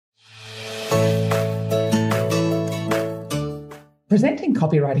Presenting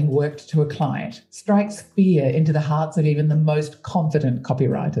copywriting work to a client strikes fear into the hearts of even the most confident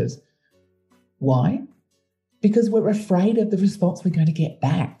copywriters. Why? Because we're afraid of the response we're going to get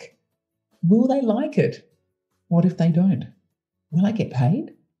back. Will they like it? What if they don't? Will I get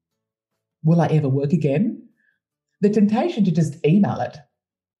paid? Will I ever work again? The temptation to just email it,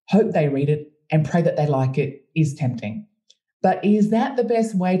 hope they read it, and pray that they like it is tempting. But is that the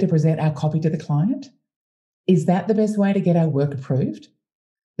best way to present our copy to the client? Is that the best way to get our work approved?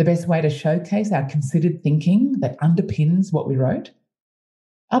 The best way to showcase our considered thinking that underpins what we wrote?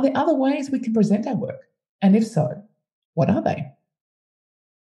 Are there other ways we can present our work? And if so, what are they?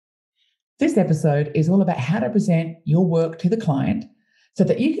 This episode is all about how to present your work to the client so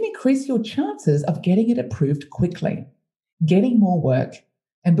that you can increase your chances of getting it approved quickly, getting more work,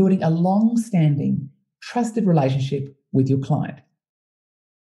 and building a long-standing, trusted relationship with your client.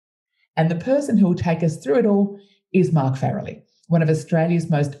 And the person who will take us through it all is Mark Farrelly, one of Australia's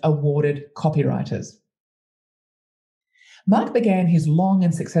most awarded copywriters. Mark began his long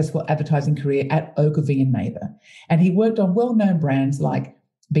and successful advertising career at Ogilvy and Mather, and he worked on well-known brands like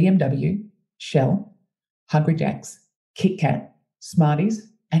BMW, Shell, Hungry Jack's, Kit Kat,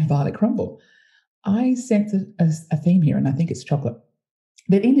 Smarties, and Violet Crumble. I sense a theme here, and I think it's chocolate.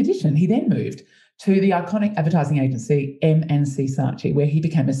 But in addition, he then moved to the iconic advertising agency M&C Saatchi, where he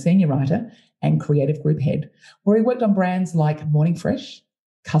became a senior writer and creative group head, where he worked on brands like Morning Fresh,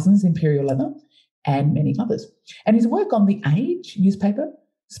 Cousins Imperial Leather, and many others. And his work on The Age newspaper,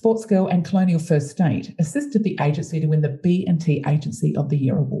 Sports Girl, and Colonial First State assisted the agency to win the B&T Agency of the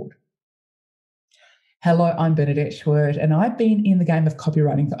Year award. Hello, I'm Bernadette Schwert, and I've been in the game of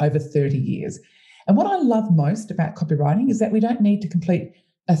copywriting for over 30 years. And what I love most about copywriting is that we don't need to complete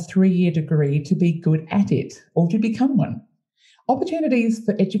a 3-year degree to be good at it or to become one. Opportunities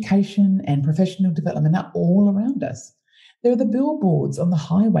for education and professional development are all around us. There are the billboards on the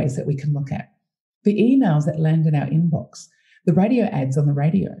highways that we can look at, the emails that land in our inbox, the radio ads on the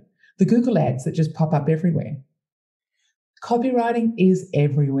radio, the Google ads that just pop up everywhere. Copywriting is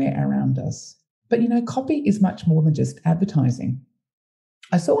everywhere around us. But, copy is much more than just advertising.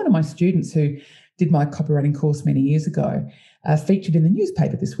 I saw one of my students who did my copywriting course many years ago featured in the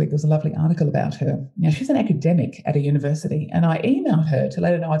newspaper this week. There was a lovely article about her. Now, she's an academic at a university, and I emailed her to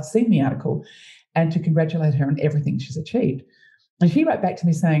let her know I'd seen the article and to congratulate her on everything she's achieved. And she wrote back to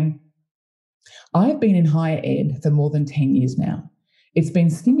me saying, I've been in higher ed for more than 10 years now. It's been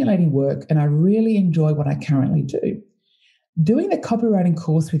stimulating work, and I really enjoy what I currently do. Doing the copywriting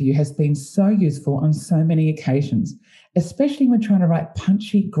course with you has been so useful on so many occasions, especially when trying to write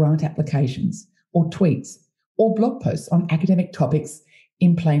punchy grant applications or tweets or blog posts on academic topics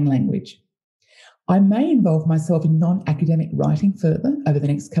in plain language. I may involve myself in non-academic writing further over the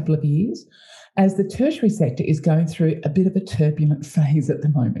next couple of years, as the tertiary sector is going through a bit of a turbulent phase at the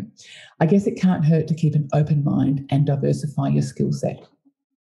moment. I guess it can't hurt to keep an open mind and diversify your skill set.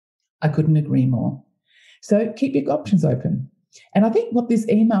 I couldn't agree more. So keep your options open. And I think what this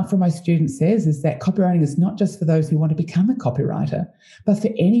email from my student says is that copywriting is not just for those who want to become a copywriter, but for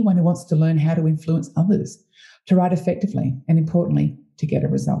anyone who wants to learn how to influence others, to write effectively, and importantly, to get a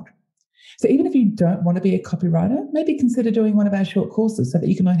result. So even if you don't want to be a copywriter, maybe consider doing one of our short courses so that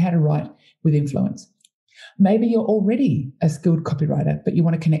you can learn how to write with influence. Maybe you're already a skilled copywriter, but you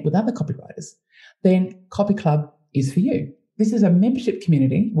want to connect with other copywriters. Then Copy Club is for you. This is a membership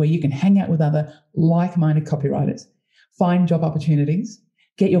community where you can hang out with other like-minded copywriters, find job opportunities,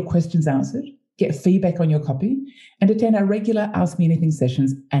 get your questions answered, get feedback on your copy, and attend our regular Ask Me Anything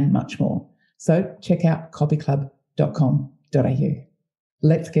sessions and much more. So check out copyclub.com.au.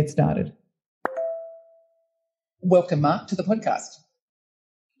 Let's get started. Welcome, Mark, to the podcast.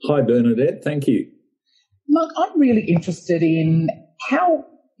 Hi, Bernadette. Thank you. Mark, I'm really interested in how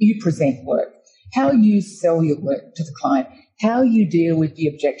you present work, how you sell your work to the client, how you deal with the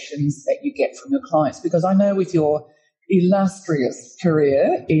objections that you get from your clients, because I know with your illustrious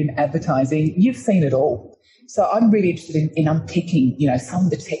career in advertising, you've seen it all. So I'm really interested in unpicking, some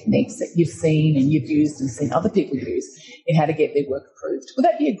of the techniques that you've seen and you've used and seen other people use in how to get their work approved. Would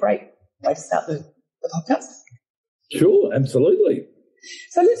that be a great way to start the podcast? Sure, absolutely.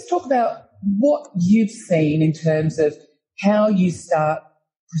 So let's talk about what you've seen in terms of how you start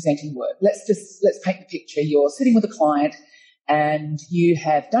presenting work. Let's paint the picture. You're sitting with a client and you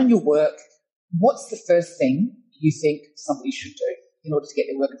have done your work. What's the first thing you think somebody should do in order to get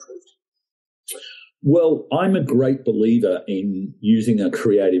their work approved? Well, I'm a great believer in using a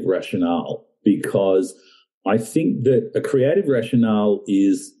creative rationale, because I think that a creative rationale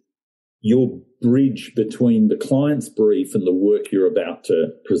is your bridge between the client's brief and the work you're about to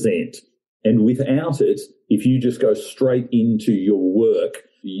present. And without it, if you just go straight into your work,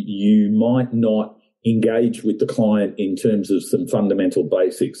 you might not engage with the client in terms of some fundamental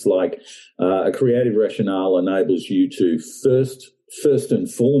basics, like a creative rationale enables you to first and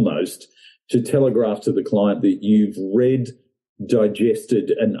foremost to telegraph to the client that you've read,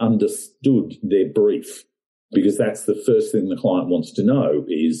 digested and understood their brief, because that's the first thing the client wants to know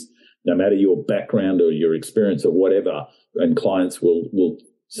is, no matter your background or your experience or whatever, and clients will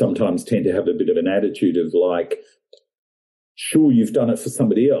sometimes tend to have a bit of an attitude of like, sure, you've done it for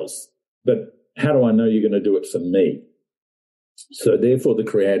somebody else, but how do I know you're going to do it for me? So therefore, the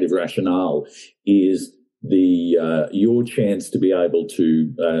creative rationale is your chance to be able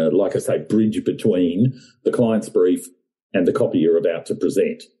to, like I say, bridge between the client's brief and the copy you're about to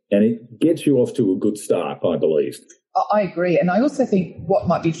present. And it gets you off to a good start, I believe. I agree. And I also think what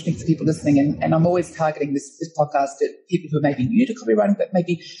might be interesting for people listening, and I'm always targeting this podcast at people who may be new to copywriting, but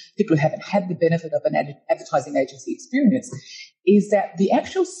maybe people who haven't had the benefit of an advertising agency experience, is that the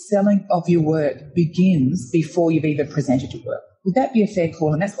actual selling of your work begins before you've even presented your work. Would that be a fair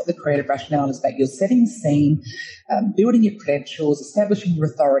call? And that's what the creative rationale is about. You're setting the scene, building your credentials, establishing your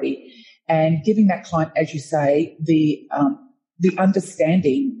authority, and giving that client, as you say, the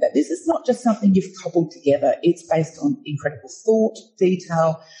understanding that this is not just something you've cobbled together. It's based on incredible thought,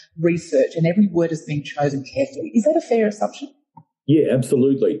 detail, research, and every word is being chosen carefully. Is that a fair assumption? Yeah,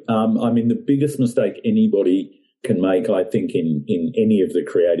 absolutely. I mean, the biggest mistake anybody can make, I think, in any of the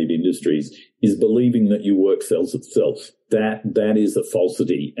creative industries is believing that your work sells itself. That is a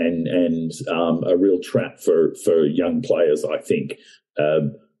falsity and a real trap for young players, I think.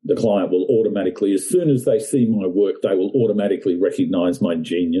 The client will automatically, as soon as they see my work, they will automatically recognize my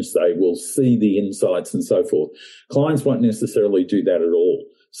genius. They will see the insights and so forth. Clients won't necessarily do that at all.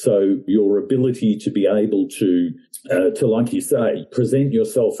 So your ability to be able to like you say, present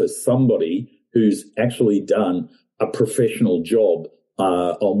yourself as somebody who's actually done a professional job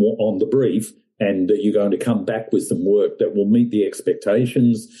on the brief, and that you're going to come back with some work that will meet the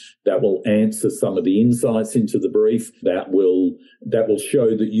expectations, that will answer some of the insights into the brief, that will show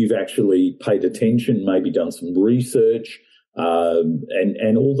that you've actually paid attention, maybe done some research,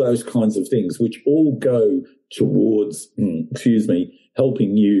 and all those kinds of things, which all go towards,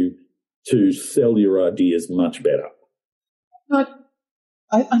 helping you to sell your ideas much better.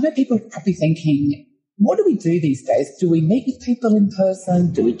 I know people are probably thinking, what do we do these days? Do we meet with people in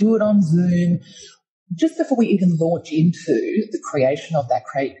person? Do we do it on Zoom? Just before we even launch into the creation of that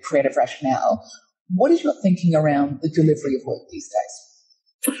creative rationale, what is your thinking around the delivery of work these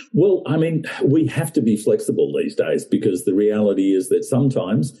days? Well, I mean, we have to be flexible these days, because the reality is that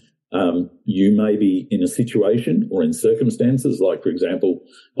sometimes you may be in a situation or in circumstances like, for example,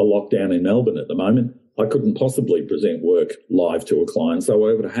 a lockdown in Melbourne at the moment. I couldn't possibly present work live to a client, so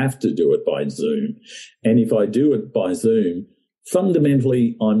I would have to do it by Zoom. And if I do it by Zoom,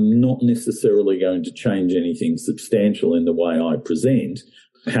 fundamentally, I'm not necessarily going to change anything substantial in the way I present.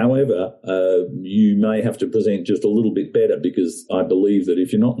 However, you may have to present just a little bit better, because I believe that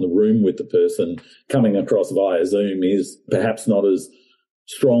if you're not in the room with the person, coming across via Zoom is perhaps not as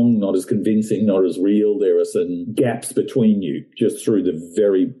strong, not as convincing, not as real. There are some gaps between you just through the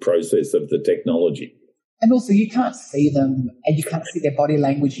very process of the technology. And also, you can't see them and you can't see their body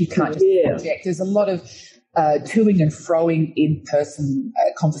language. You can't just project. There's a lot of toing and froing in-person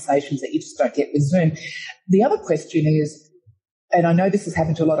conversations that you just don't get with Zoom. The other question is, and I know this has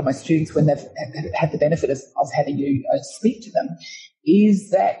happened to a lot of my students when they've had the benefit of having you speak to them, is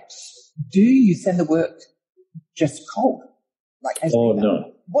that do you send the work just cold?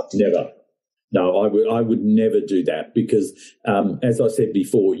 No, never. No, I would never do that, because, as I said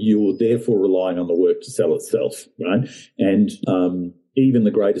before, you're therefore relying on the work to sell itself, right? And even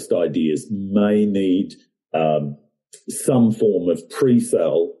the greatest ideas may need some form of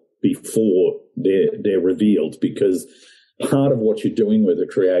pre-sale before they're revealed, because part of what you're doing with a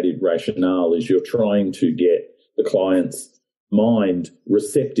creative rationale is you're trying to get the client's mind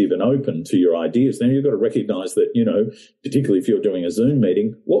receptive and open to your ideas. Now, you've got to recognize that, particularly if you're doing a Zoom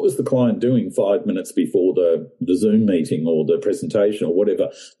meeting, what was the client doing 5 minutes before the Zoom meeting or the presentation or whatever?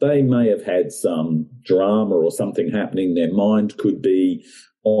 They may have had some drama or something happening. Their mind could be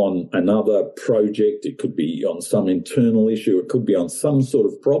on another project. It could be on some internal issue. It could be on some sort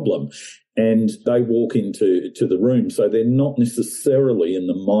of problem. And they walk into the room. So they're not necessarily in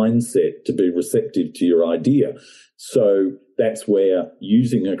the mindset to be receptive to your idea. So that's where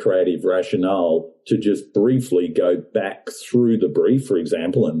using a creative rationale to just briefly go back through the brief, for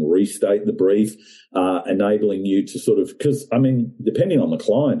example, and restate the brief, enabling you to sort of, because, I mean, depending on the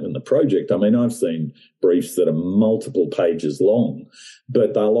client and the project, I mean, I've seen briefs that are multiple pages long,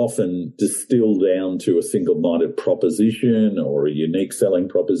 but they'll often distill down to a single-minded proposition or a unique selling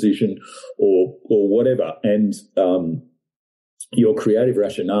proposition or whatever. And your creative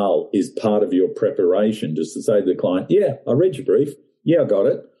rationale is part of your preparation, just to say to the client, yeah, I read your brief. Yeah, I got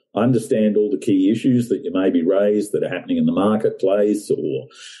it. I understand all the key issues that you may be raised that are happening in the marketplace or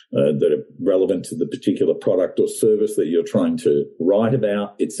that are relevant to the particular product or service that you're trying to write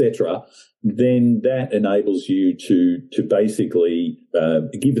about, etc. Then that enables you to basically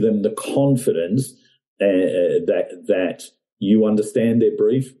give them the confidence that you understand their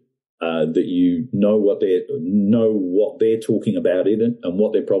brief, that you know what they're talking about in it and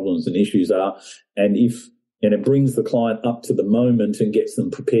what their problems and issues are, and it brings the client up to the moment and gets them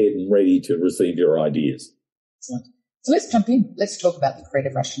prepared and ready to receive your ideas. Excellent. So let's jump in. Let's talk about the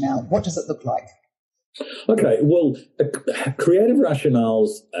creative rationale. What does it look like? Okay, well, creative rationales,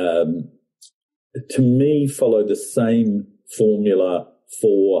 to me, follow the same formula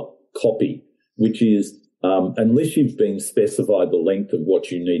for copy, which is unless you've been specified the length of what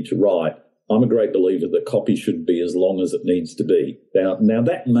you need to write, I'm a great believer that copy should be as long as it needs to be. Now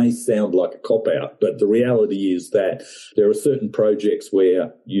that may sound like a cop-out, but the reality is that there are certain projects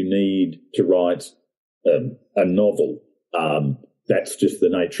where you need to write a novel. That's just the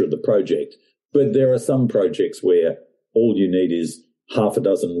nature of the project. But there are some projects where all you need is half a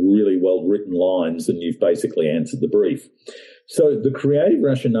dozen really well-written lines and you've basically answered the brief. So the creative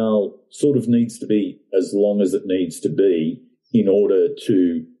rationale sort of needs to be as long as it needs to be in order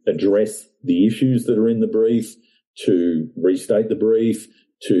to address the issues that are in the brief, to restate the brief,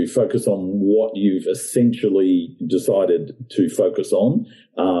 to focus on what you've essentially decided to focus on,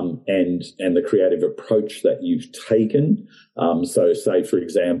 and the creative approach that you've taken. So say, for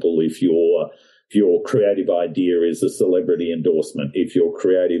example, if your creative idea is a celebrity endorsement, if your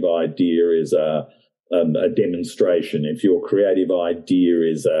creative idea is a demonstration, if your creative idea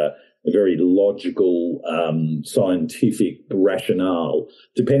is a very logical, scientific rationale,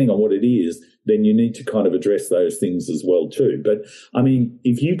 depending on what it is, then you need to kind of address those things as well too. But, I mean,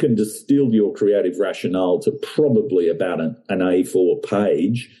 if you can distill your creative rationale to probably about an A4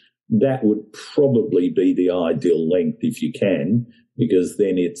 page, that would probably be the ideal length if you can, because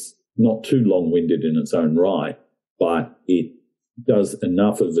then it's not too long-winded in its own right, but it does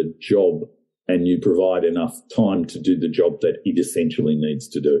enough of a job and you provide enough time to do the job that it essentially needs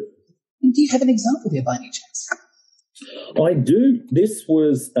to do. Do you have an example there by any chance? I do. This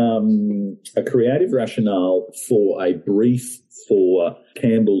was a creative rationale for a brief for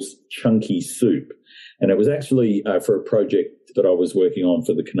Campbell's Chunky Soup. And it was actually for a project that I was working on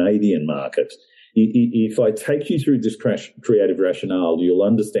for the Canadian market. If I take you through this creative rationale, you'll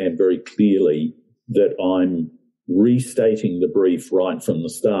understand very clearly that I'm restating the brief right from the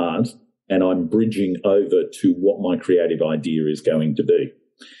start and I'm bridging over to what my creative idea is going to be.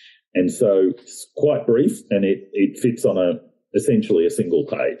 And so it's quite brief and it fits on essentially a single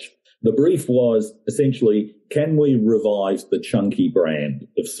page. The brief was essentially, can we revive the Chunky brand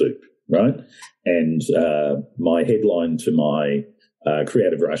of soup, right? And my headline to my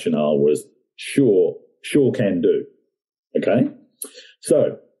creative rationale was, sure can do. Okay?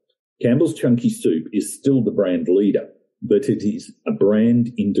 So Campbell's Chunky Soup is still the brand leader, but it is a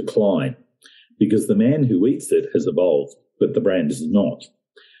brand in decline because the man who eats it has evolved, but the brand is not.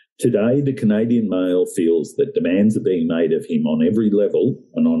 Today, the Canadian male feels that demands are being made of him on every level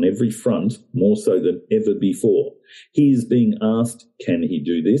and on every front, more so than ever before. He is being asked, can he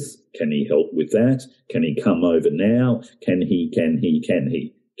do this? Can he help with that? Can he come over now? Can he? Can.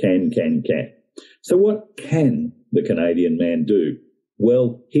 So what can the Canadian man do?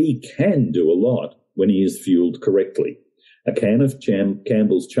 Well, he can do a lot when he is fueled correctly. A can of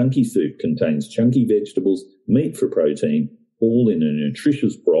Campbell's Chunky Soup contains chunky vegetables, meat for protein, all in a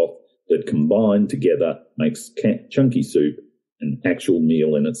nutritious broth that combined together makes Chunky Soup an actual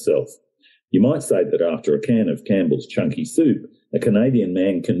meal in itself. You might say that after a can of Campbell's Chunky Soup, a Canadian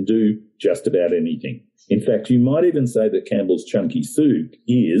man can do just about anything. In fact, you might even say that Campbell's Chunky Soup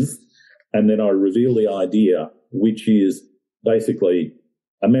is, and then I reveal the idea, which is basically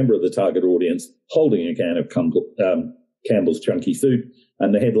a member of the target audience holding a can of Campbell's Chunky Soup,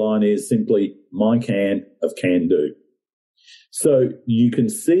 and the headline is simply, my can of can do. So you can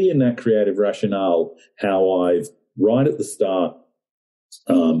see in that creative rationale how I've, right at the start,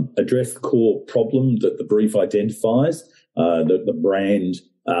 addressed the core problem that the brief identifies, that the brand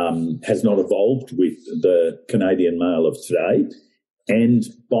has not evolved with the Canadian Mail of today. And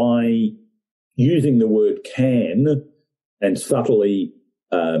by using the word can and subtly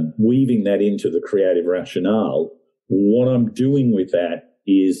weaving that into the creative rationale, what I'm doing with that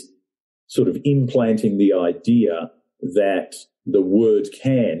is sort of implanting the idea that the word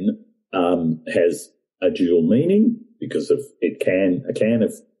can has a dual meaning because of a can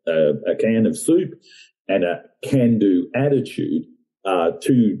of soup and a can-do attitude,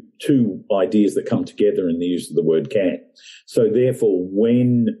 two ideas that come together in the use of the word can. So therefore,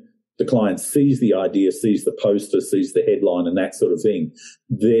 when the client sees the idea, sees the poster, sees the headline and that sort of thing,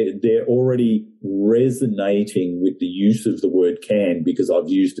 they're already resonating with the use of the word can because I've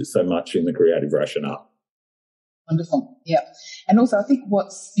used it so much in the creative rationale. Wonderful. Yeah. And also I think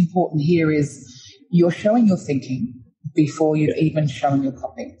what's important here is you're showing your thinking before you've even shown your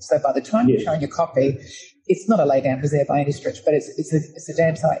copy. So by the time you're showing your copy, it's not a lay down misère by any stretch, but it's a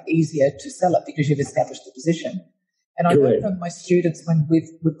damn sight easier to sell it because you've established the position. And I know from my students when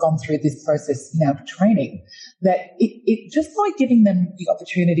we've gone through this process now for training that it just by giving them the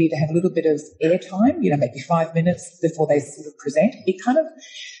opportunity to have a little bit of airtime, maybe 5 minutes before they sort of present, it kind of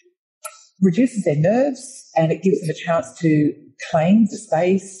reduces their nerves and it gives them a chance to claim the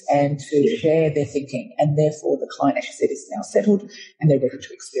space and to share their thinking. And therefore the client, as you said, is now settled and they're ready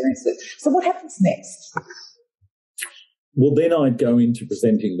to experience it. So what happens next? Well, then I'd go into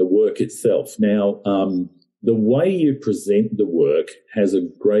presenting the work itself. Now, the way you present the work has a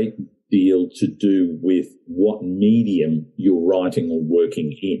great deal to do with what medium you're writing or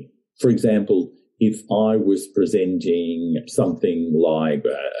working in. For example, if I was presenting something like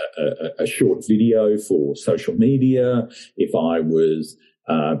a short video for social media, if I was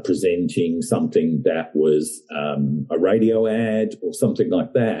presenting something that was a radio ad or something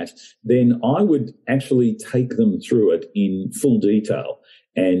like that, then I would actually take them through it in full detail.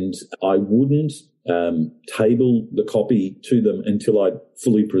 And I wouldn't table the copy to them until I'd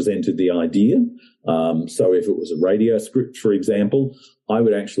fully presented the idea. So if it was a radio script, for example, I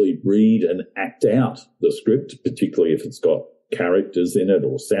would actually read and act out the script, particularly if it's got characters in it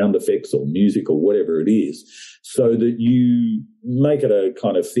or sound effects or music or whatever it is, so that you make it a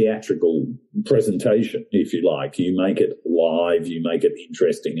kind of theatrical presentation, if you like. You make it live, you make it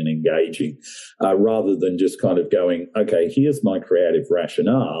interesting and engaging, rather than just kind of going, okay, here's my creative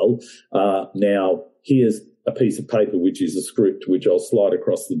rationale. Now, here's a piece of paper, which is a script, which I'll slide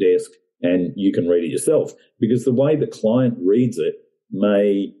across the desk and you can read it yourself. Because the way the client reads it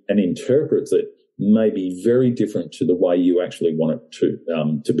and interprets it may be very different to the way you actually want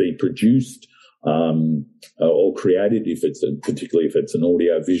it to be produced or created, particularly if it's an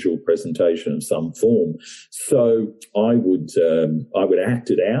audio visual presentation of some form. So I would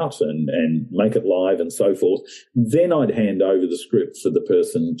act it out and make it live and so forth. Then I'd hand over the script for the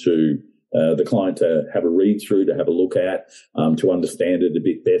person the client to have a read through, to have a look at, to understand it a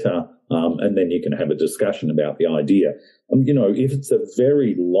bit better, and then you can have a discussion about the idea. If it's a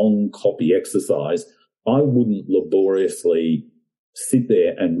very long copy exercise, I wouldn't laboriously sit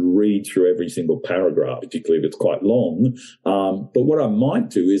there and read through every single paragraph, particularly if it's quite long. But what I might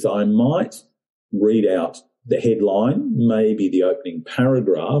do is I might read out the headline, maybe the opening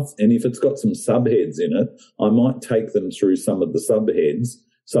paragraph, and if it's got some subheads in it, I might take them through some of the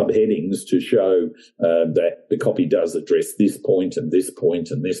subheadings to show that the copy does address this point and this point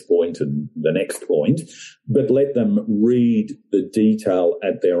and this point and the next point, but let them read the detail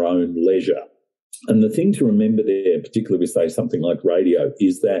at their own leisure. And the thing to remember there, particularly with, say, something like radio,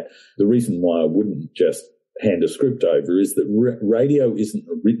 is that the reason why I wouldn't just hand a script over is that radio isn't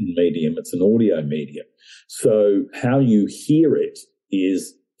a written medium, it's an audio medium. So how you hear it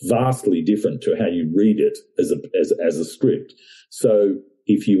is vastly different to how you read it as a script. So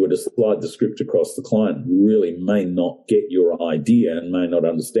if you were to slide the script across, the client really may not get your idea and may not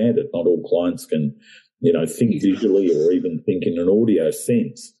understand it. Not all clients can, think visually or even think in an audio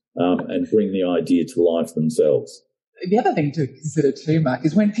sense and bring the idea to life themselves. The other thing to consider too, Mark,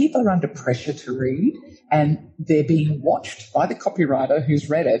 is when people are under pressure to read and they're being watched by the copywriter who's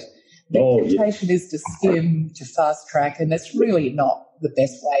read it, the temptation is to skim, to fast track, and that's really not the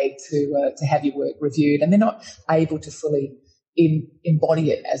best way to have your work reviewed, and they're not able to fully embody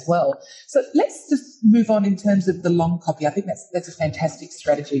it as well. So let's just move on in terms of the long copy. I think that's a fantastic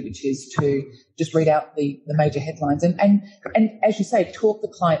strategy, which is to just read out the major headlines and as you say, talk the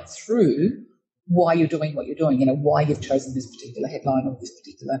client through why you're doing what you're doing, why you've chosen this particular headline or this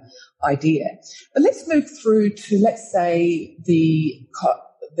particular idea. But let's move through to, let's say, the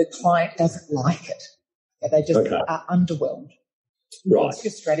client doesn't like it. They just are underwhelmed. Right. What's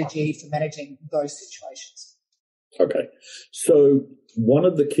your strategy for managing those situations? Okay. So one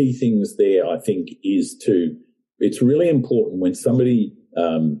of the key things there, I think, it's really important when somebody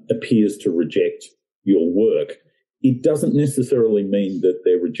appears to reject your work, it doesn't necessarily mean that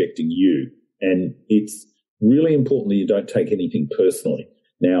they're rejecting you. And it's really important that you don't take anything personally.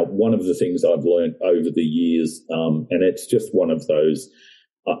 Now, one of the things I've learned over the years, and it's just one of those,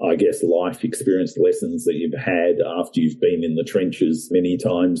 I guess, life experience lessons that you've had after you've been in the trenches many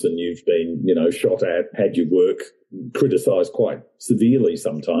times and you've been, shot at, had your work criticised quite severely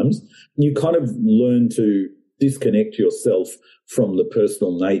sometimes. You kind of learn to disconnect yourself from the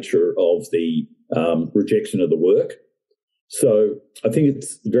personal nature of the rejection of the work. So I think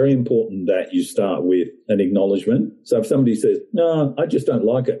it's very important that you start with an acknowledgement. So if somebody says, no, I just don't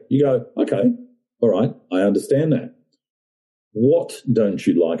like it, you go, okay, all right, I understand that. What don't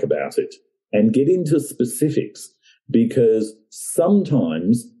you like about it? And get into specifics, because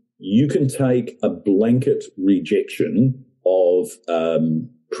sometimes you can take a blanket rejection of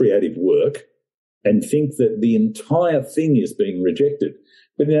creative work and think that the entire thing is being rejected.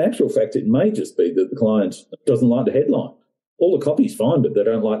 But in actual fact, it may just be that the client doesn't like the headline. All the copy's fine, but they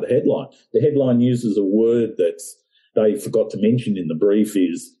don't like the headline. The headline uses a word that they forgot to mention in the brief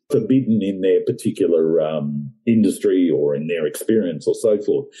is forbidden in their particular industry or in their experience or so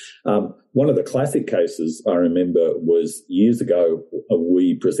forth. One of the classic cases I remember was years ago,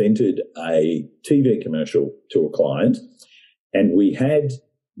 we presented a TV commercial to a client, and we had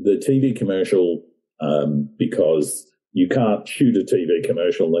the TV commercial because you can't shoot a TV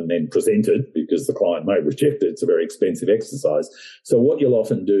commercial and then present it because the client may reject it. It's a very expensive exercise. So what you'll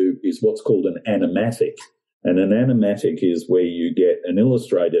often do is what's called an animatic. And an animatic is where you get an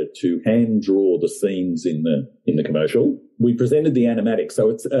illustrator to hand draw the scenes in the commercial. We presented the animatic. So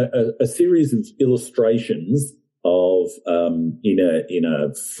it's a series of illustrations of in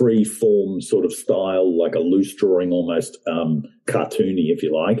a free form sort of style, like a loose drawing, almost cartoony, if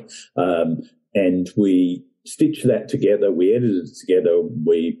you like. And we stitched that together, we edited it together,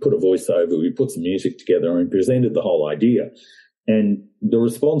 we put a voiceover, we put some music together and presented the whole idea. And the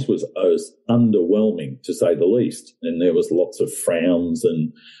response was underwhelming, to say the least. And there was lots of frowns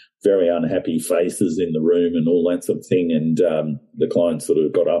and very unhappy faces in the room and all that sort of thing. And the client sort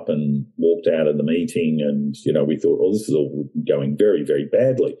of got up and walked out of the meeting, and, we thought, oh, this is all going very, very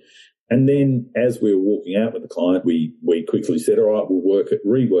badly. And then as we were walking out with the client, we quickly said, all right, we'll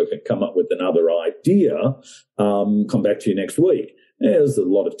rework it, come up with another idea, come back to you next week. And there was a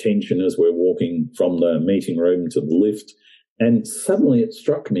lot of tension as we're walking from the meeting room to the lift. And suddenly it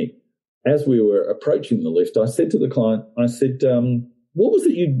struck me, as we were approaching the lift, I said to the client, what was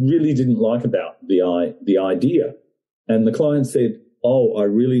it you really didn't like about the idea? And the client said, oh, I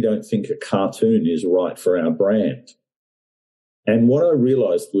really don't think a cartoon is right for our brand. And what I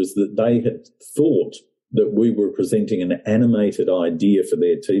realised was that they had thought that we were presenting an animated idea for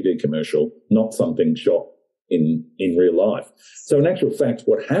their TV commercial, not something shot in real life. So in actual fact,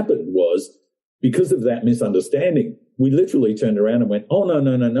 what happened was, because of that misunderstanding, we literally turned around and went, oh,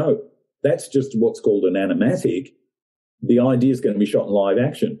 no. That's just what's called an animatic. The idea is going to be shot in live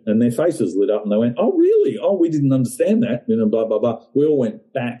action. And their faces lit up and they went, oh, really? Oh, we didn't understand that. Blah, blah, blah. We all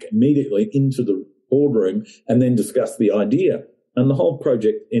went back immediately into the boardroom and then discussed the idea. And the whole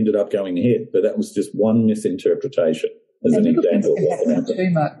project ended up going ahead. But that was just one misinterpretation as an example of what happened. Too,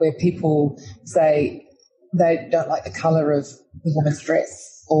 Mark, where people say they don't like the colour of the woman's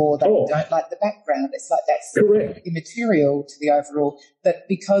dress, or they don't like the background. It's like that's correct, immaterial to the overall. But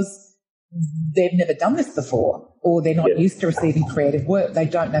because they've never done this before, or they're not used to receiving creative work, they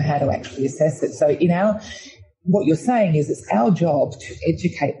don't know how to actually assess it. So what you're saying is it's our job to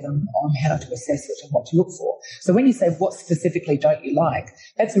educate them on how to assess it and what to look for. So when you say what specifically don't you like,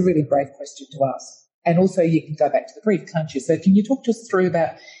 that's a really brave question to ask. And also you can go back to the brief, can't you? So can you talk to us through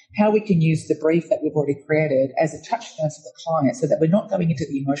about how we can use the brief that we've already created as a touchstone for the client, so that we're not going into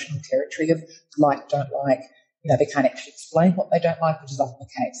the emotional territory of like, don't like, they can't actually explain what they don't like, which is often the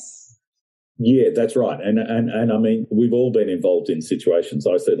case. Yeah, that's right. And I mean, we've all been involved in situations.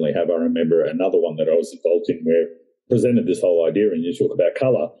 I certainly have. I remember another one that I was involved in where I presented this whole idea, and you talk about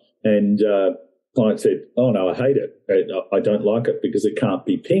colour, and client said, oh, no, I hate it. I don't like it because it can't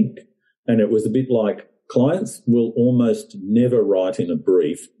be pink. And it was a bit like, clients will almost never write in a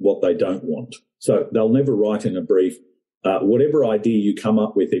brief what they don't want. So they'll never write in a brief, whatever idea you come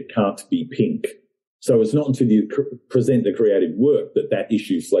up with, it can't be pink. So it's not until you present the creative work that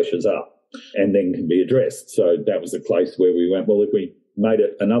issue fleshes up and then can be addressed. So that was a place where we went, well, if we made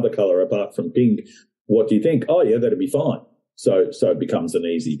it another colour apart from pink, what do you think? Oh, yeah, that'd be fine. So it becomes an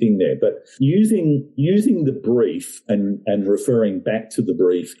easy thing there. But using the brief and referring back to the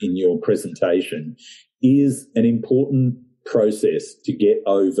brief in your presentation is an important process to get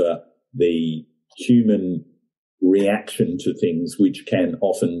over the human reaction to things, which can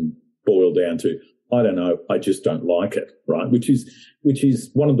often boil down to, I don't know, I just don't like it, right? Which is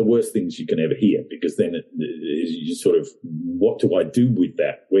one of the worst things you can ever hear, because then you sort of, what do I do with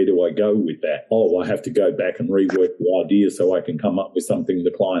that? Where do I go with that? Oh, I have to go back and rework the idea so I can come up with something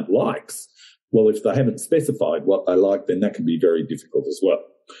the client likes. Well, if they haven't specified what they like, then that can be very difficult as well.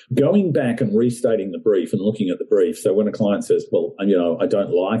 Going back and restating the brief and looking at the brief. So when a client says, well, I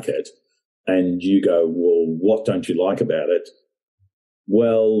don't like it, and you go, well, what don't you like about it?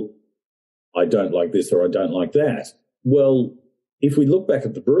 Well, I don't like this or I don't like that. Well, if we look back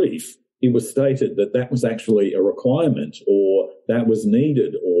at the brief, it was stated that that was actually a requirement, or that was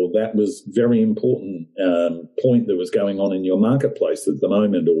needed, or that was very important point that was going on in your marketplace at the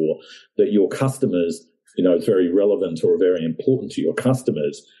moment, or that your customers, it's very relevant or very important to your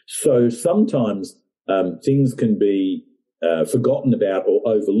customers. So sometimes things can be forgotten about or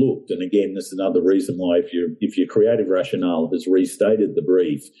overlooked. And again, this is another reason why if your creative rationale has restated the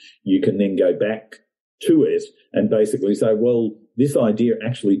brief, you can then go back to it and basically say, well, this idea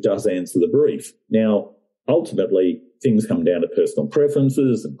actually does answer the brief. Now, ultimately, things come down to personal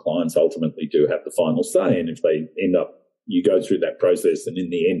preferences, and clients ultimately do have the final say. And if they end up, you go through that process, and in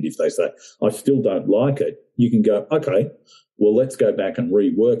the end, if they say, I still don't like it, you can go, okay, well, let's go back and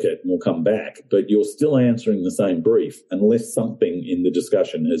rework it, and we'll come back. But you're still answering the same brief unless something in the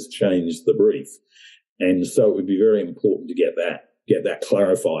discussion has changed the brief. And so it would be very important to get that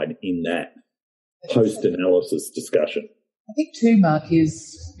clarified in that post-analysis discussion. I think too, Mark,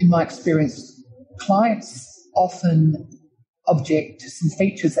 is, in my experience, clients often object to some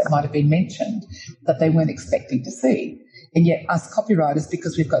features that might have been mentioned that they weren't expecting to see. And yet us copywriters,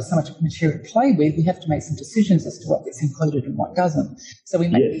 because we've got so much material to play with, we have to make some decisions as to what gets included and what doesn't. So we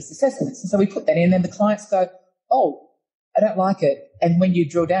make these assessments. And so we put that in, and the clients go, oh, I don't like it. And when you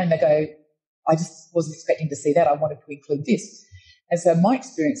drill down, they go, I just wasn't expecting to see that. I wanted to include this. And so my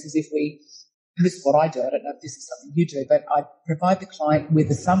experience is, and this is what I do, I don't know if this is something you do, but I provide the client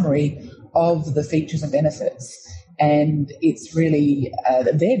with a summary of the features and benefits. And it's really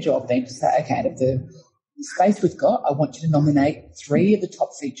their job then to say, okay, out of the space we've got, I want you to nominate 3 of the top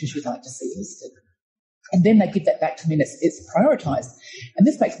features you'd like to see listed. And then they give that back to me, and it's prioritised. And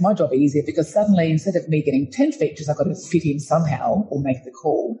this makes my job easier, because suddenly, instead of me getting 10 features I've got to fit in somehow or make the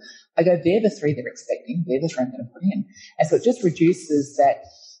call, I go, they're the 3 they're expecting, they're the 3 I'm going to put in. And so it just reduces that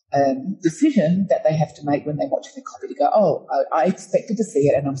decision that they have to make when they're watching the copy to go, oh, I expected to see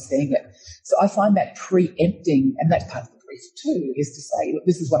it and I'm seeing it. So I find that preempting, and that's part of the brief too, is to say, look,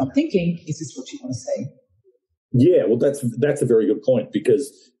 this is what I'm thinking, is this what you want to see? Yeah, well, that's a very good point,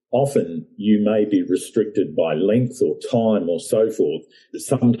 because often you may be restricted by length or time or so forth.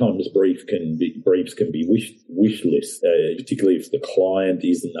 Sometimes briefs can be wish lists, particularly if the client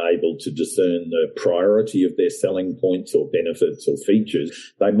isn't able to discern the priority of their selling points or benefits or features.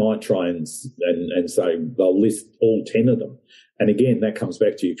 They might try and say they'll list all 10 of them. And again, that comes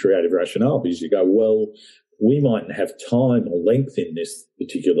back to your creative rationale, because you go, well, we mightn't have time or length in this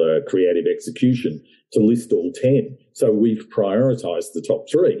particular creative execution to list all 10. So we've prioritized the top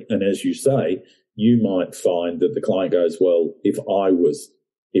 3. And as you say, you might find that the client goes, well, if I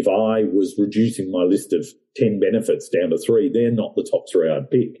was reducing my list of 10 benefits down to 3, they're not the top 3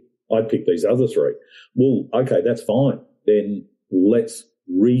 I'd pick. I'd pick these other 3. Well, okay, that's fine. Then let's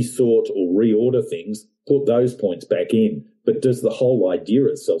resort or reorder things, put those points back in. But does the whole idea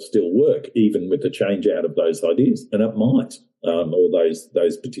itself still work, even with the change out of those ideas? And it might, or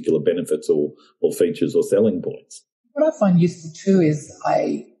those particular benefits or features or selling points. What I find useful too is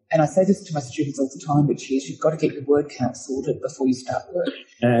I say this to my students all the time, which is you've got to get your word count sorted before you start work.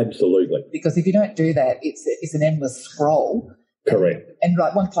 Absolutely. Because if you don't do that, it's an endless scroll. Correct. And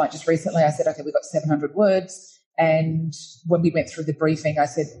like one client just recently, I said, okay, we've got 700 words. And when we went through the briefing, I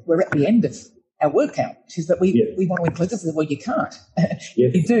said, we're at the end of our word count. She said, we want to include this. I said, well, you can't.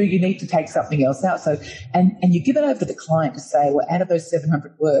 Yes. You need to take something else out. So, and you give it over to the client to say, well, out of those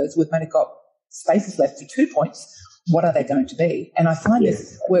 700 words, we've only got spaces left for 2 points. What are they going to be? And I find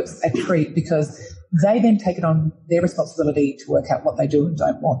this works a treat, because they then take it on their responsibility to work out what they do and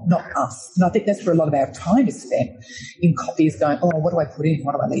don't want, not us. And I think that's where a lot of our time is spent in copies going, oh, what do I put in?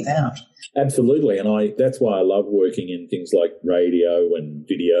 What do I leave out? Absolutely. And that's why I love working in things like radio and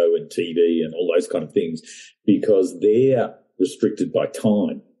video and TV and all those kind of things, because they're restricted by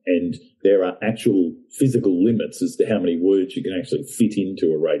time. And there are actual physical limits as to how many words you can actually fit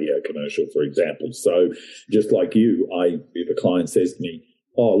into a radio commercial, for example. So just like you, if a client says to me,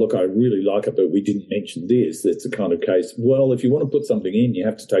 oh, look, I really like it, but we didn't mention this, that's the kind of case, well, if you want to put something in, you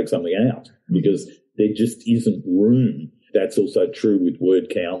have to take something out, because there just isn't room that's also true with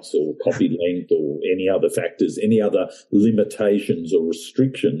word counts or copy length or any other factors, any other limitations or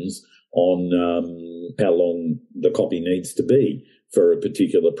restrictions on how long the copy needs to be for a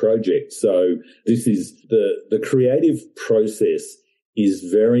particular project. So this is the creative process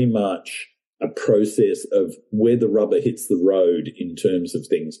is very much a process of where the rubber hits the road in terms of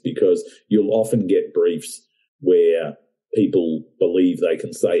things, because you'll often get briefs where people believe they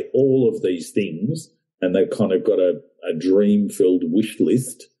can say all of these things and they've kind of got a dream-filled wish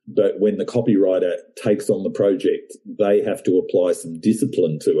list. But when the copywriter takes on the project, they have to apply some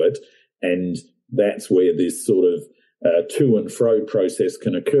discipline to it. And that's where this sort of to and fro process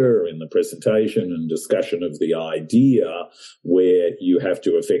can occur in the presentation and discussion of the idea, where you have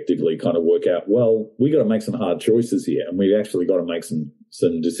to effectively kind of work out, well, we got to make some hard choices here, and we've actually got to make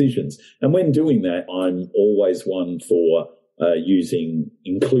some decisions. And when doing that, I'm always one for using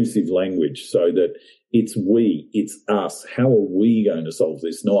inclusive language, so that it's we, it's us. How are we going to solve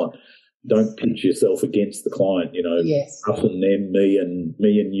this? Not, don't pitch yourself against the client, Yes. Us and them, me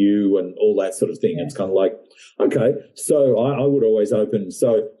and you, and all that sort of thing. Yeah. It's kind of like, okay, so I would always open.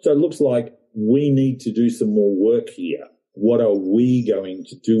 So it looks like we need to do some more work here. What are we going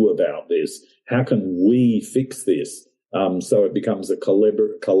to do about this? How can we fix this? So it becomes a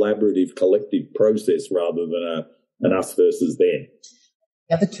collaborative, collective process rather than an us versus them.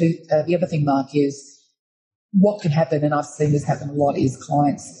 The other thing, Mark, is what can happen, and I've seen this happen a lot, is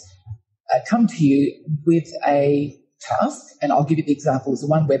clients come to you with a task, and I'll give you the examples. The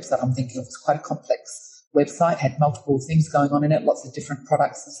one website I'm thinking of was quite a complex website, had multiple things going on in it, lots of different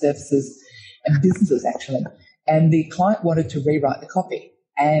products and services and businesses, actually. And the client wanted to rewrite the copy,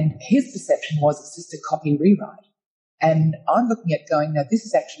 and his perception was it's just a copy rewrite. And I'm looking at going, now, this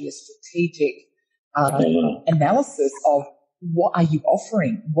is actually a strategic analysis of what are you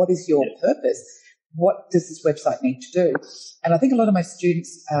offering? What is your purpose? What does this website need to do? And I think a lot of my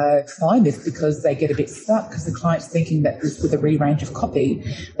students find this because they get a bit stuck, because the client's thinking that with a rearrange of copy,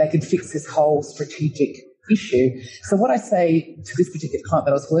 they can fix this whole strategic issue. So what I say to this particular client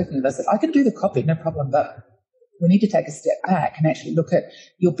that I was working with, I said, I can do the copy, no problem, but we need to take a step back and actually look at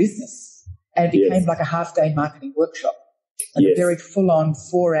your business. And it became like a half-day marketing workshop, and a very full-on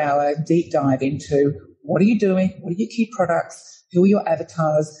 4-hour deep dive into what are you doing, what are your key products, who are your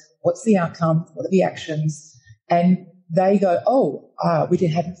avatars, what's the outcome, what are the actions, and they go, we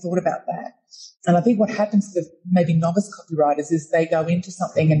hadn't thought about that. And I think what happens to maybe novice copywriters is they go into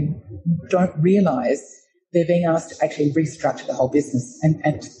something and don't realise they're being asked to actually restructure the whole business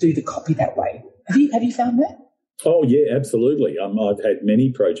and to do the copy that way. Have you found that? Oh, yeah, absolutely. I've had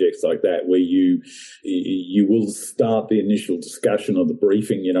many projects like that where you will start the initial discussion or the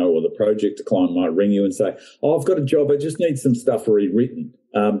briefing, or the project. The client might ring you and say, I've got a job, I just need some stuff rewritten.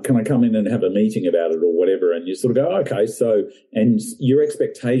 Can I come in and have a meeting about it or whatever? And you sort of go, okay, so, and your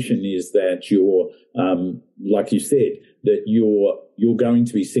expectation is that you're, like you said, that you're going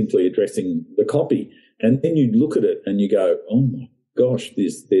to be simply addressing the copy. And then you look at it and you go, oh my gosh,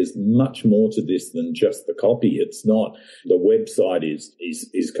 there's much more to this than just the copy. It's not, the website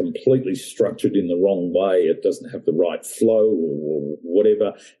is completely structured in the wrong way. It doesn't have the right flow or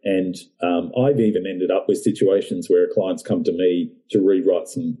whatever. And I've even ended up with situations where clients come to me to rewrite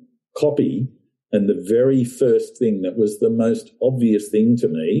some copy, and the very first thing that was the most obvious thing to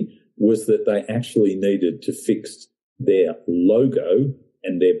me was that they actually needed to fix their logo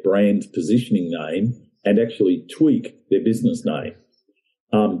and their brand positioning name and actually tweak their business name,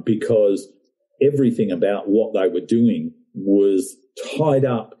 because everything about what they were doing was tied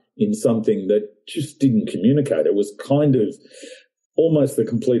up in something that just didn't communicate. It was kind of almost the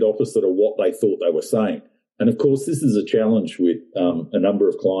complete opposite of what they thought they were saying. And, of course, this is a challenge with a number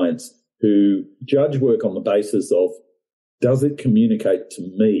of clients who judge work on the basis of, does it communicate to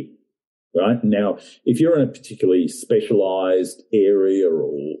me? Right? Now, if you're in a particularly specialised area,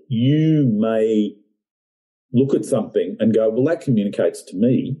 or you may look at something and go, well, that communicates to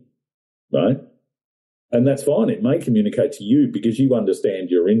me, right? And that's fine. It may communicate to you because you understand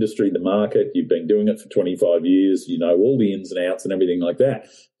your industry, the market, you've been doing it for 25 years, you know all the ins and outs and everything like that.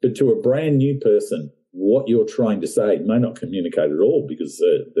 But to a brand new person, what you're trying to say may not communicate at all, because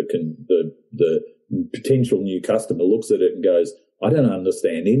the potential new customer looks at it and goes, I don't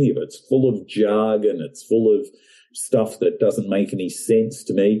understand any of it. It's full of jargon. It's full of stuff that doesn't make any sense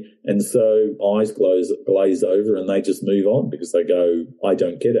to me. And so eyes glaze over and they just move on because they go, I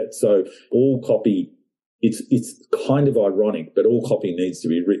don't get it. So all copy, it's kind of ironic, but all copy needs to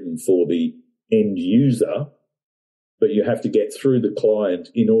be written for the end user, but you have to get through the client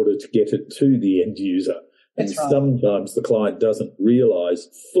in order to get it to the end user. That's and sometimes the client doesn't realise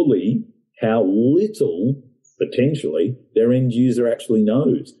fully how little potentially their end user actually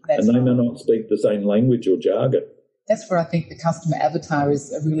knows. That's and they may right. not speak the same language or jargon. That's where I think the customer avatar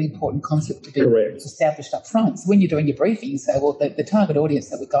is a really important concept to be Correct. established up front. So when you're doing your briefing, you say, well, the target audience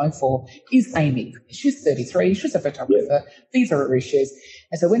that we're going for is Amy. She's 33. She's a photographer. Yeah. These are her issues.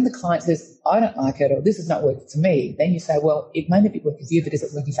 And so when the client says, I don't like it, or this is not working for me, then you say, well, it may not be working for you, but is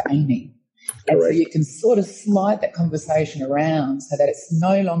it working for Amy? And Correct. so you can sort of slide that conversation around so that it's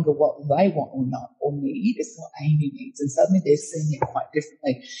no longer what they want or not or need, it's what Amy needs. And suddenly they're seeing it quite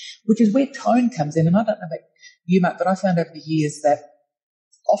differently, which is where tone comes in. And I don't know about you, Mark, but I found over the years that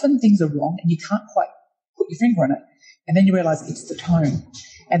often things are wrong and you can't quite put your finger on it. And then you realise it's the tone.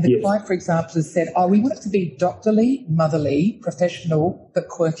 And the client, for example, has said, we want it to be doctorly, motherly, professional, but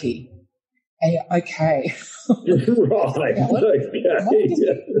quirky. And you're, okay. Right. Okay.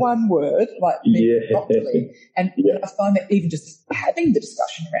 One word, like doctorly. And I find that even just having the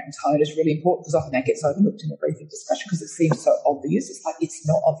discussion around tone is really important, because often that gets overlooked in a briefing discussion because it seems so obvious. It's like it's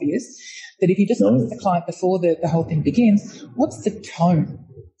not obvious. That if you just ask the client before the whole thing begins, what's the tone,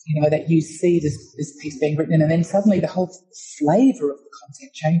 that you see this piece being written in, and then suddenly the whole flavour of the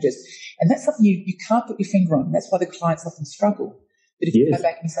content changes. And that's something you can't put your finger on. That's why the clients often struggle. But if you go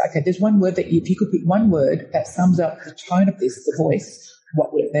back and say, okay, there's one word that if you could pick one word that sums up the tone of this, the voice,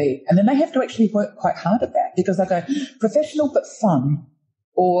 what would it be? And then they have to actually work quite hard at that, because they go professional but fun,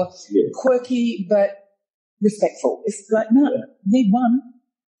 or quirky but respectful. It's like, no, need one.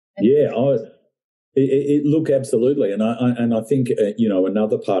 Look, absolutely. And I think,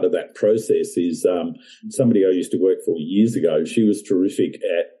 another part of that process is somebody I used to work for years ago. She was terrific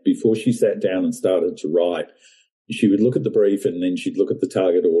before she sat down and started to write, she would look at the brief, and then she'd look at the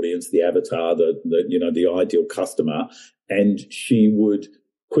target audience, the avatar, the ideal customer, and she would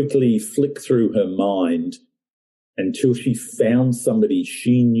quickly flick through her mind until she found somebody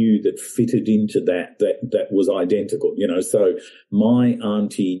she knew that fitted into that was identical. So my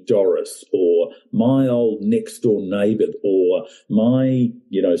Auntie Doris, or my old next door neighbour, or my,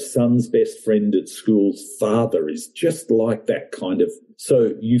 son's best friend at school's father is just like that kind of.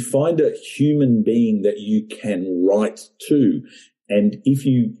 So you find a human being that you can write to. And if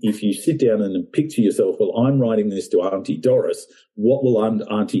you sit down and picture yourself, well, I'm writing this to Auntie Doris, what will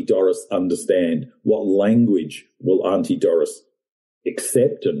Auntie Doris understand? What language will Auntie Doris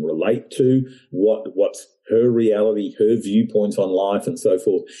accept and relate to? What's her reality, her viewpoints on life, and so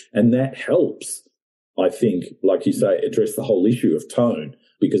forth? And that helps, I think, like you say, address the whole issue of tone,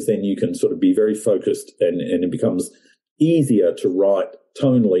 because then you can sort of be very focused, and it becomes easier to write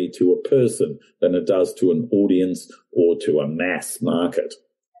tonally to a person than it does to an audience or to a mass market.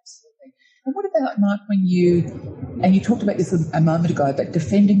 Absolutely. And what about, Mark, when you talked about this a moment ago, but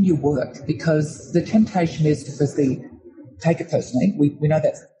defending your work, because the temptation is to firstly take it personally. We know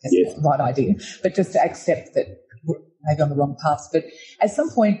that's the right idea, but just to accept that we're maybe on the wrong paths. But at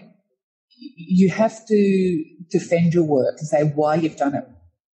some point, you have to defend your work and say why you've done it.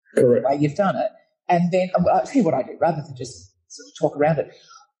 Correct. Why you've done it. And then I'll tell you what I do, rather than just sort of talk around it.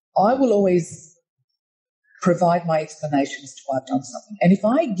 I will always provide my explanation as to why I've done something. And if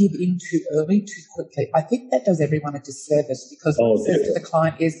I give in too early, too quickly, I think that does everyone a disservice, because what it says to the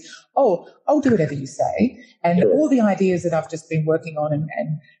client is, I'll do whatever you say. And all the ideas that I've just been working on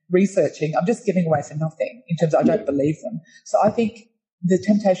and researching, I'm just giving away for nothing, in terms of I don't believe them. So I think the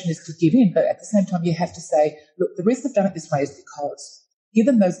temptation is to give in, but at the same time you have to say, look, the reason I've done it this way is because. Give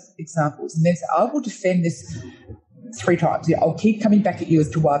them those examples, and then say, I will defend this 3 times. I'll keep coming back at you as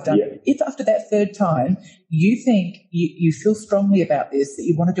to why I've done it. If after that 3rd time you think you feel strongly about this, that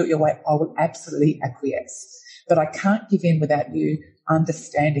you want to do it your way, I will absolutely acquiesce. But I can't give in without you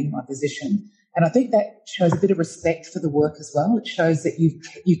understanding my position. And I think that shows a bit of respect for the work as well. It shows that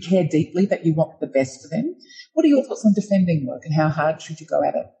you care deeply, that you want the best for them. What are your thoughts on defending work, and how hard should you go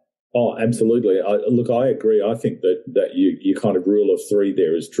at it? Oh, absolutely. I agree. I think that you kind of rule of 3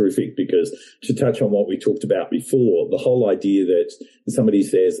 there is terrific, because to touch on what we talked about before, the whole idea that somebody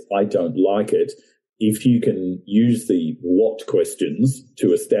says, I don't like it, if you can use the what questions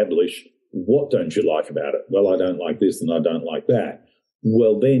to establish what don't you like about it? Well, I don't like this and I don't like that.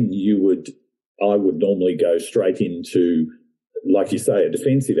 Well, then I would normally go straight into, like you say, a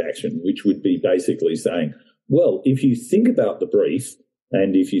defensive action, which would be basically saying, well, if you think about the brief,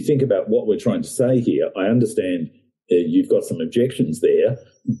 and if you think about what we're trying to say here, I understand you've got some objections there,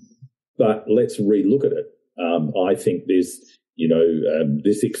 but let's relook at it. I think there's,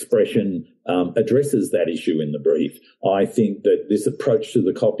 this expression addresses that issue in the brief. I think that this approach to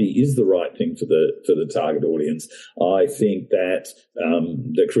the copy is the right thing for the target audience. I think that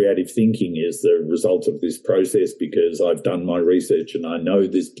the creative thinking is the result of this process because I've done my research and I know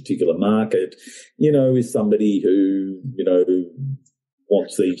this particular market, is somebody who,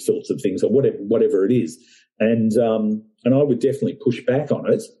 wants these sorts of things or whatever it is. And I would definitely push back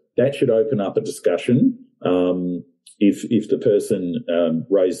on it. That should open up a discussion. If the person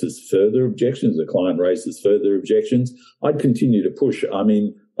raises further objections, the client raises further objections, I'd continue to push. I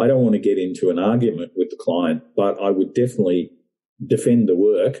mean, I don't want to get into an argument with the client, but I would definitely defend the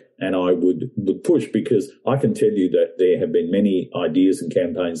work and I would push, because I can tell you that there have been many ideas and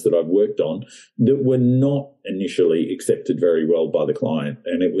campaigns that I've worked on that were not initially accepted very well by the client.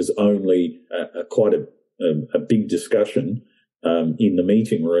 And it was only quite a big discussion in the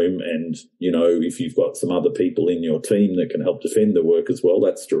meeting room. And, if you've got some other people in your team that can help defend the work as well,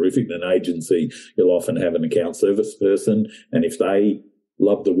 that's terrific. In an agency, you'll often have an account service person. And if they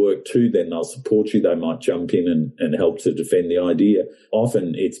love the work too, then they'll support you. They might jump in and help to defend the idea.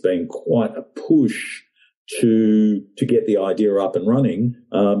 Often it's been quite a push to get the idea up and running.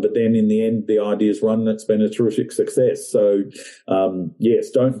 But then in the end, the idea's run and it's been a terrific success. So,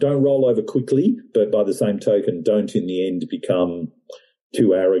 yes, don't roll over quickly, but by the same token, don't in the end become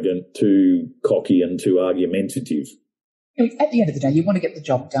too arrogant, too cocky and too argumentative. At the end of the day, you want to get the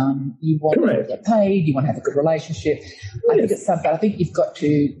job done. You want to get paid. You want to have a good relationship. I think it's something. I think you've got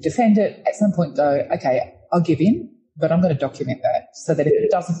to defend it. At some point, go, okay, I'll give in, but I'm going to document that so that if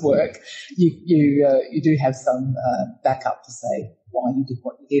it doesn't work, you do have some backup to say why you did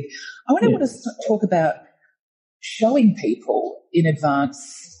what you did. I want to talk about showing people in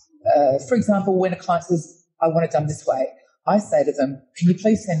advance. For example, when a client says, "I want it done this way," I say to them, "Can you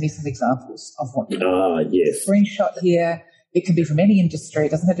please send me some examples of what you do?" Yes. Screenshot here. It can be from any industry. It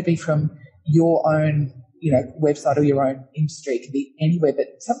doesn't have to be from your own, website or your own industry. It can be anywhere. But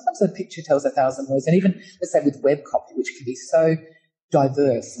sometimes a picture tells 1,000 words. And even, let's say, with web copy, which can be so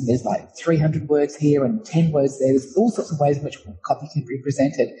diverse, and there's like 300 words here and 10 words there. There's all sorts of ways in which copy can be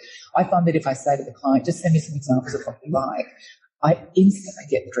presented. I find that if I say to the client, just send me some examples of what you like, I instantly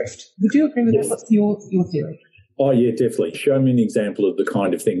get the drift. Would you agree with that? What's your theory? Oh, yeah, definitely. Show me an example of the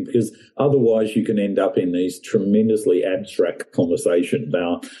kind of thing, because otherwise you can end up in these tremendously abstract conversations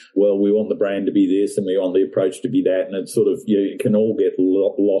about, well, we want the brand to be this and we want the approach to be that, and it's sort of, you can all get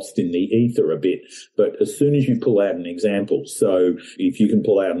lost in the ether a bit. But as soon as you pull out an example, so if you can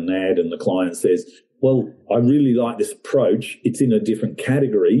pull out an ad and the client says, well, I really like this approach, it's in a different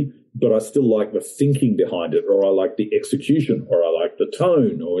category, but I still like the thinking behind it, or I like the execution, or I like the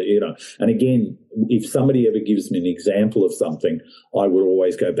tone, or, and again, if somebody ever gives me an example of something, I would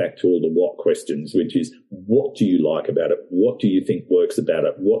always go back to all the what questions, which is, what do you like about it? What do you think works about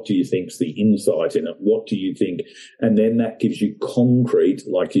it? What do you think's the insight in it? What do you think? And then that gives you concrete,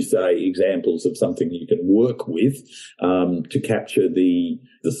 like you say, examples of something you can work with, to capture the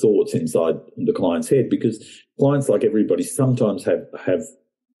thoughts inside the client's head, because clients, like everybody, sometimes have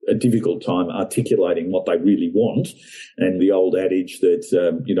a difficult time articulating what they really want. And the old adage that,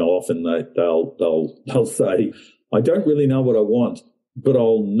 often they'll say, I don't really know what I want, but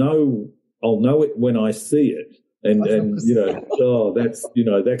I'll know it when I see it. And that's,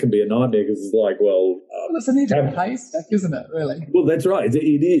 that can be a nightmare, because it's like, it's an eating haystack, isn't it, really? Well, that's right.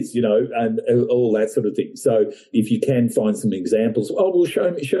 It is, and all that sort of thing. So if you can find some examples,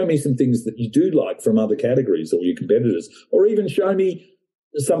 show me some things that you do like from other categories or your competitors, or even show me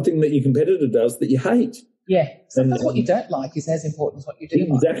something that your competitor does that you hate. Yeah. Sometimes what you don't like is as important as what you do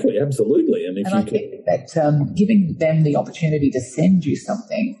like. Exactly, absolutely. And I think that giving them the opportunity to send you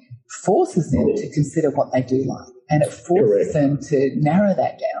something forces them to consider what they do like. And it forces them to narrow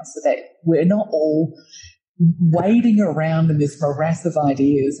that down so that we're not all wading around in this morass of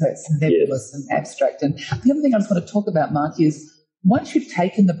ideas where it's nebulous and abstract. And the other thing I just want to talk about, Mark, is once you've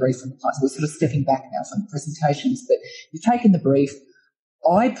taken the brief from the clients, we're sort of stepping back now from the presentations, but you've taken the brief,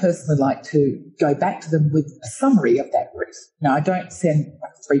 I personally like to go back to them with a summary of that brief. Now, I don't send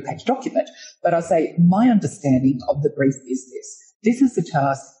a 3-page document, but I say, my understanding of the brief is this. This is the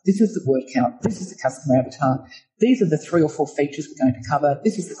task. This is the word count. This is the customer avatar. These are the 3 or 4 features we're going to cover.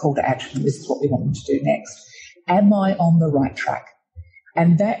 This is the call to action. This is what we want them to do next. Am I on the right track?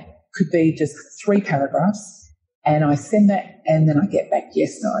 And that could be just 3 paragraphs. And I send that and then I get back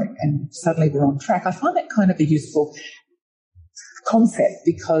yes, no, and suddenly we're on track. I find that kind of a useful concept,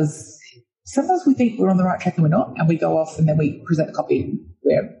 because sometimes we think we're on the right track and we're not, and we go off and then we present a copy and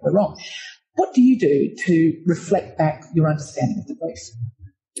we're wrong. What do you do to reflect back your understanding of the brief?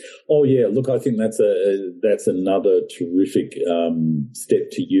 Oh yeah, look, I think that's another terrific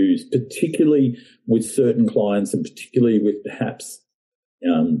step to use, particularly with certain clients, and particularly with perhaps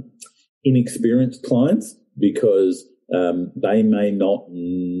inexperienced clients, because they may not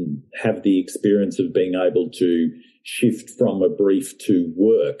have the experience of being able to shift from a brief to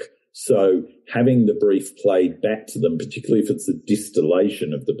work. So having the brief played back to them, particularly if it's a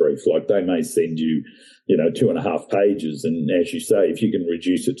distillation of the brief, like they may send you, 2.5 pages. And as you say, if you can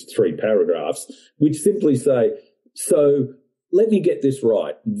reduce it to 3 paragraphs, which simply say, so let me get this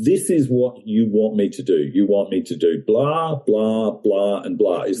right. This is what you want me to do. You want me to do blah, blah, blah, and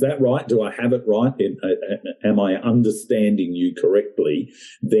blah. Is that right? Do I have it right? Am I understanding you correctly?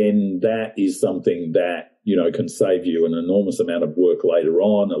 Then that is something that, can save you an enormous amount of work later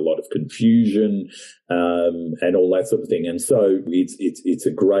on, a lot of confusion, and all that sort of thing. And so it's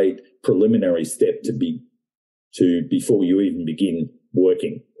a great preliminary step before you even begin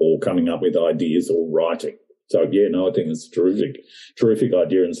working or coming up with ideas or writing. So, I think it's a terrific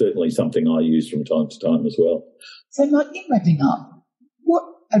idea, and certainly something I use from time to time as well. So, Mark, in wrapping up, what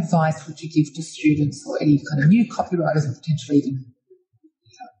advice would you give to students or any kind of new copywriters or potentially even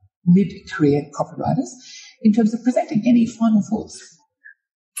mid-career copywriters in terms of presenting? Any final thoughts?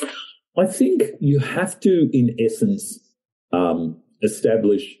 I think you have to, in essence,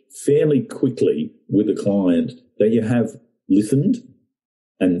 establish fairly quickly with a client that you have listened.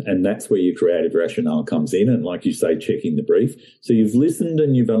 And that's where your creative rationale comes in. And like you say, checking the brief. So you've listened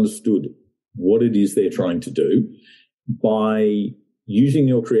and you've understood what it is they're trying to do. By using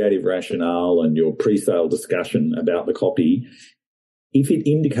your creative rationale and your pre-sale discussion about the copy, if it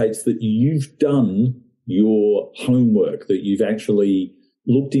indicates that you've done your homework, that you've actually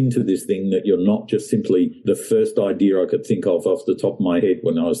looked into this thing, that you're not just simply the first idea I could think of off the top of my head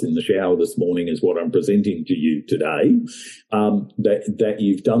when I was in the shower this morning is what I'm presenting to you today, that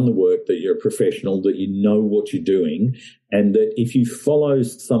you've done the work, that you're a professional, that you know what you're doing, and that if you follow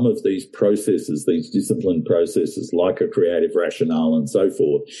some of these processes, these disciplined processes like a creative rationale and so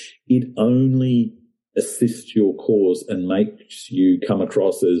forth, it only assists your cause and makes you come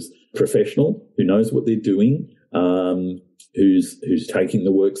across as professional, who knows what they're doing, who's taking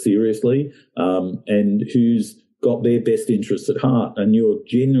the work seriously, and who's got their best interests at heart, and you're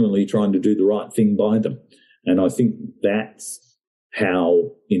genuinely trying to do the right thing by them. And I think that's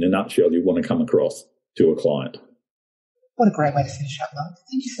how, in a nutshell, you want to come across to a client. What a great way to finish up, Mark.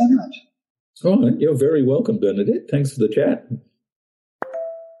 Thank you so much. All right. You're very welcome, Bernadette. Thanks for the chat.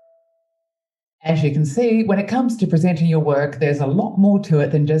 As you can see, when it comes to presenting your work, there's a lot more to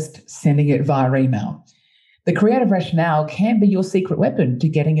it than just sending it via email. The creative rationale can be your secret weapon to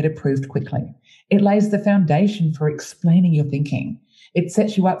getting it approved quickly. It lays the foundation for explaining your thinking. It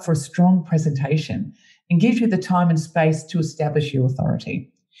sets you up for a strong presentation and gives you the time and space to establish your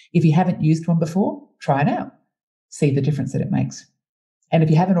authority. If you haven't used one before, try it out. See the difference that it makes. And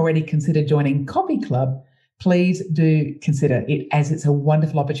if you haven't already considered joining Copy Club, please do consider it, as it's a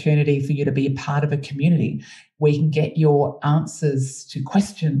wonderful opportunity for you to be a part of a community where you can get your answers to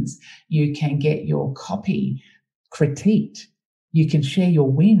questions, you can get your copy critiqued, you can share your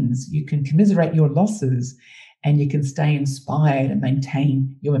wins, you can commiserate your losses, and you can stay inspired and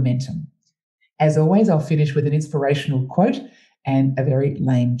maintain your momentum. As always, I'll finish with an inspirational quote and a very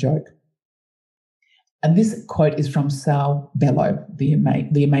lame joke. And this quote is from Saul Bellow, the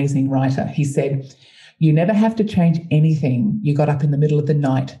amazing writer. He said, "You never have to change anything you got up in the middle of the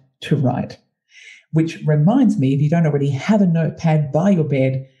night to write." Which reminds me, if you don't already have a notepad by your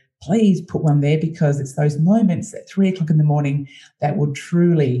bed, please put one there, because it's those moments at 3 o'clock in the morning that will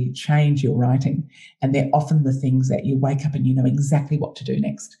truly change your writing. And they're often the things that you wake up and you know exactly what to do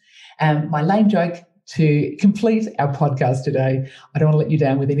next. My lame joke to complete our podcast today, I don't want to let you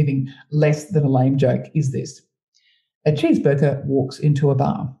down with anything less than a lame joke, is this. A cheeseburger walks into a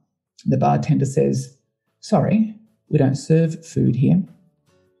bar. The bartender says, "Sorry, we don't serve food here."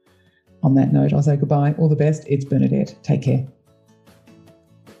 On that note, I'll say goodbye. All the best. It's Bernadette. Take care.